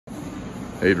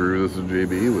Hey Drew, this is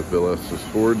JB with Bill Estes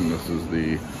Ford, and this is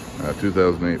the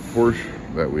 2008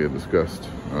 Porsche that we had discussed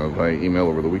via email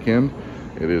over the weekend.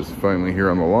 It is finally here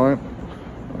on the lot.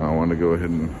 I wanted to go ahead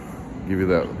and give you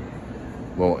that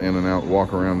little in and out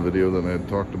walk around video that I had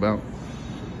talked about.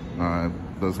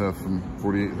 It does have some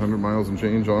 4,800 miles and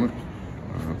change on it.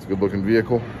 It's a good looking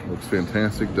vehicle, looks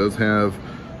fantastic. Does have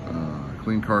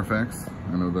clean Carfax.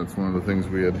 I know that's one of the things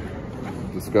we had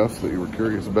discussed that you were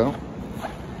curious about.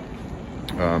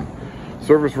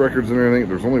 Service records and everything,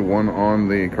 there's only one on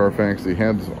the Carfax. He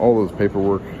had all those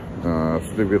paperwork,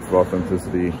 certificates of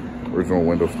authenticity, original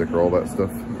window sticker, all that stuff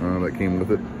that came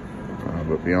with it.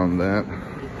 But beyond that,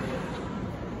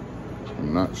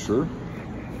 I'm not sure.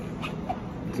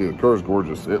 See, the car is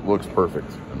gorgeous. It looks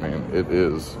perfect. I mean, it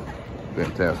is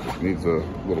fantastic. It needs a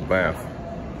little bath,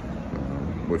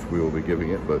 which we will be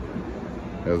giving it, but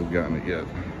hasn't gotten it yet.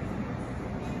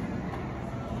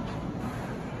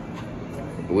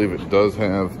 I believe it does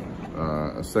have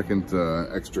a second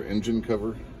extra engine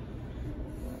cover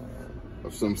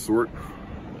of some sort.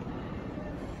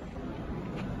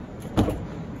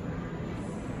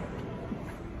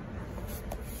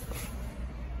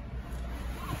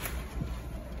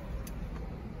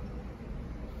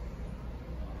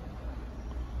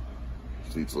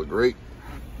 Seats look great.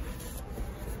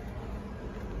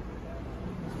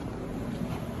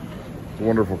 It's a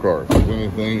wonderful car. If there's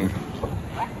anything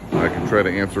I can try to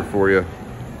answer for you,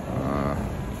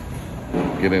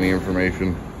 get any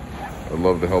information, I'd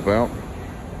love to help out.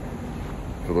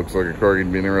 If it looks like a car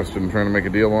you'd be interested in trying to make a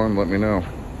deal on, let me know.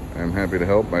 I'm happy to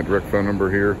help. My direct phone number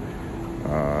here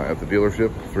at the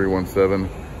dealership,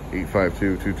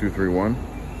 317-852-2231.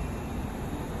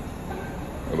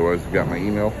 Otherwise, you've got my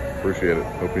email. Appreciate it.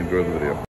 Hope you enjoyed the video.